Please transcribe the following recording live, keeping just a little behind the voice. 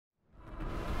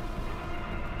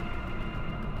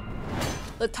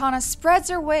Letanas spreads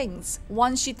her wings.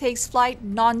 Once she takes flight,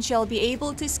 none shall be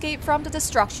able to escape from the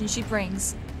destruction she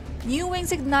brings. New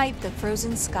wings ignite the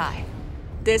frozen sky.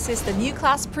 This is the new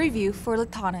class preview for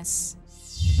Letanas.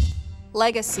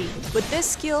 Legacy. With this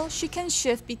skill, she can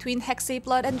shift between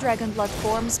Hexablood and Dragonblood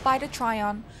forms by the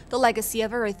Tryon, the Legacy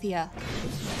of Erythia.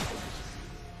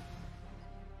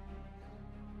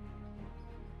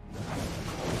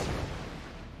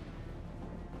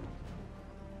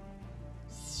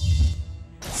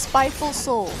 Spiteful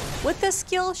Soul. With this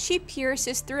skill, she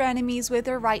pierces through enemies with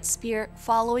her right spear,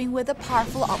 following with a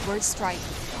powerful upward strike.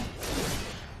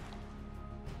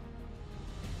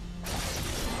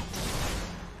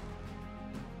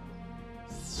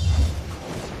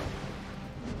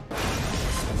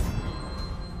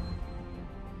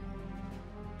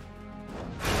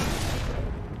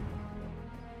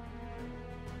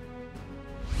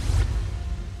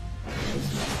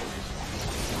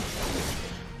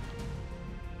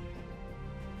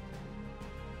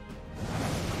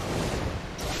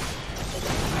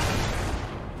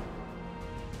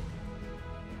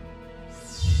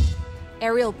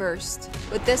 Aerial Burst.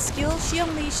 With this skill, she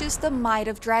unleashes the might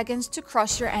of dragons to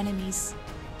crush your enemies.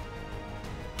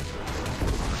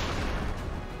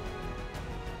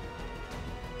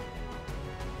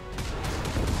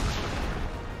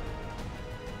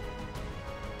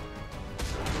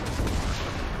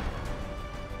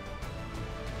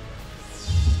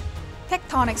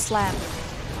 Tectonic Slam.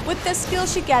 With this skill,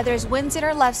 she gathers winds in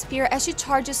her left spear as she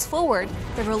charges forward,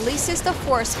 then releases the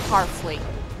force powerfully.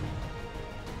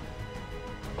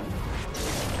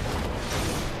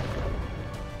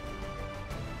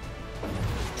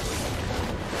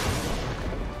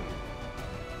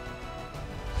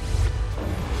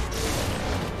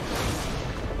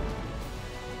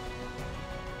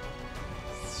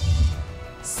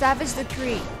 Savage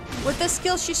Decree. With this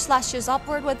skill, she slashes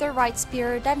upward with her right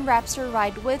spear, then wraps her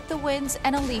right with the winds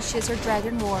and unleashes her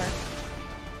Dragon Roar.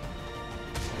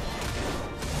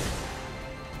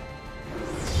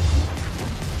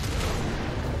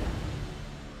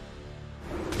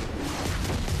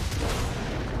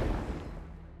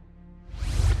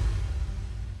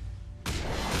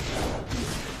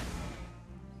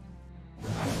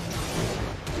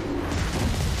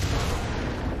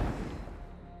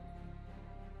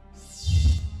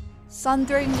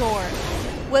 Sundering Roar.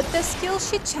 With this skill,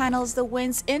 she channels the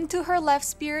winds into her left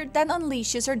spear, then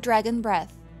unleashes her Dragon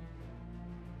Breath.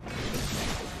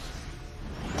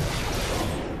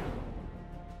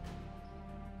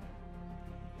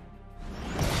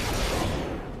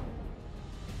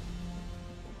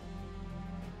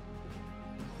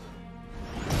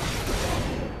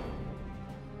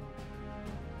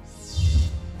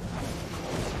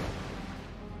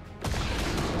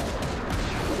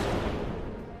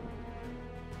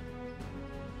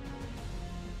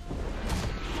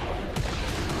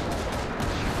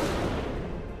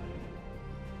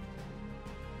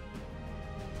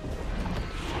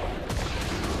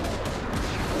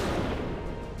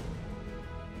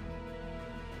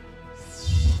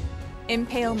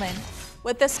 Impalement.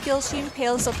 With the skill, she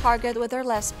impales the target with her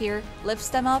left spear, lifts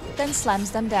them up, then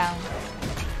slams them down.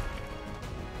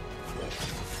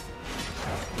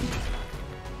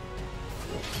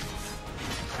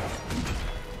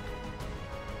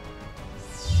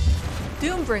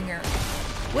 Doombringer.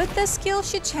 With the skill,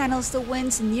 she channels the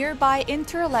winds nearby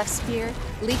into her left spear,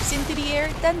 leaps into the air,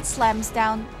 then slams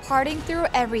down, parting through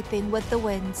everything with the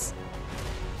winds.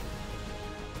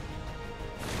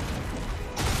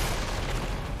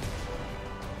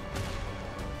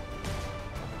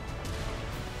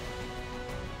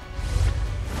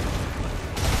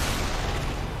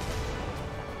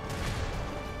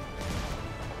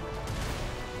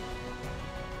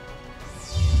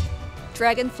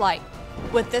 Dragonflight.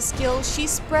 With this skill, she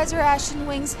spreads her ashen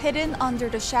wings hidden under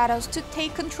the shadows to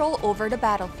take control over the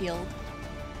battlefield.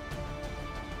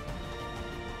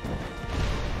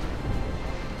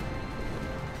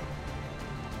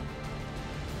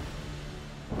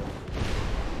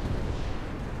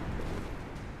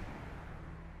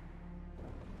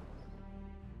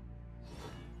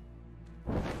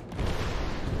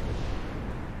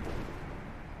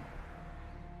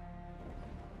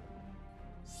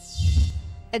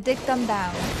 Edict them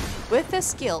down. With this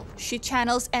skill, she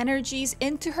channels energies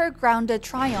into her grounded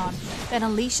Tryon, then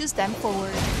unleashes them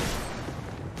forward.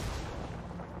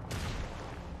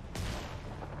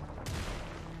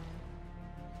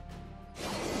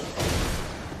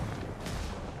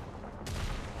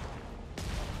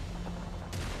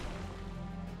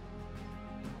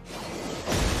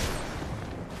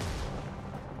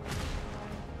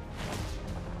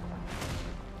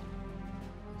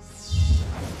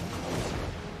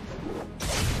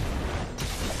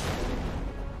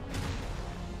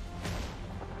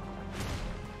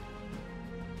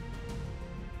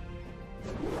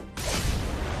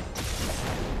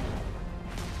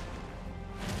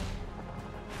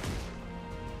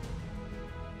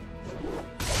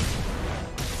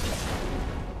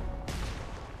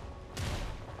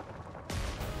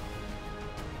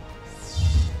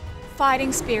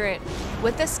 Fighting Spirit.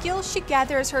 With the skill, she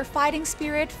gathers her fighting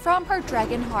spirit from her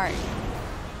dragon heart.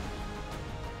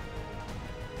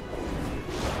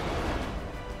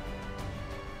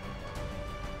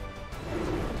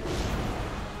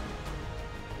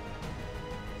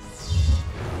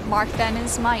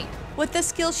 Letanas Might. With the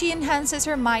skill, she enhances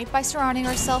her might by surrounding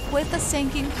herself with the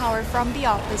sinking power from the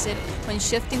opposite when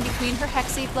shifting between her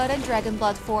Hexate Blood and Dragon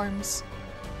Blood forms.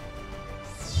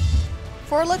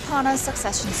 For Letanas'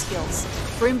 succession skills,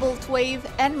 Brimbolt Wave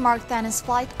and Letanas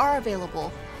Flight are available.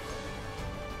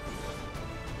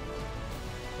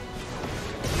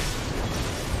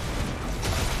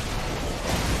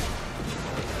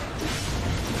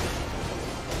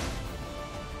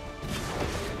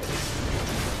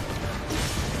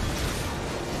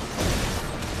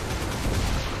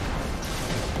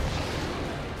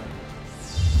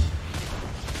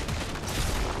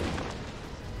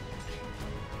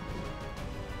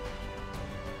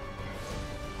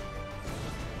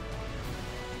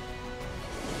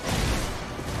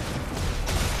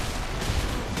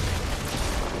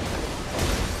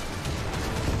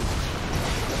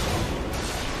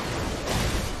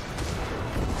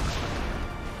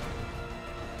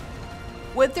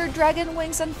 With their dragon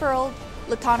wings unfurled,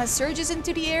 Letanas surges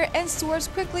into the air and soars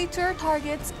quickly to her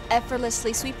targets,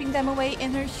 effortlessly sweeping them away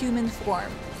in her human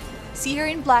form. See her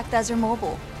in Black Desert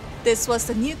Mobile. This was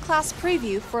the new class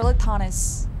preview for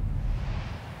Letanas.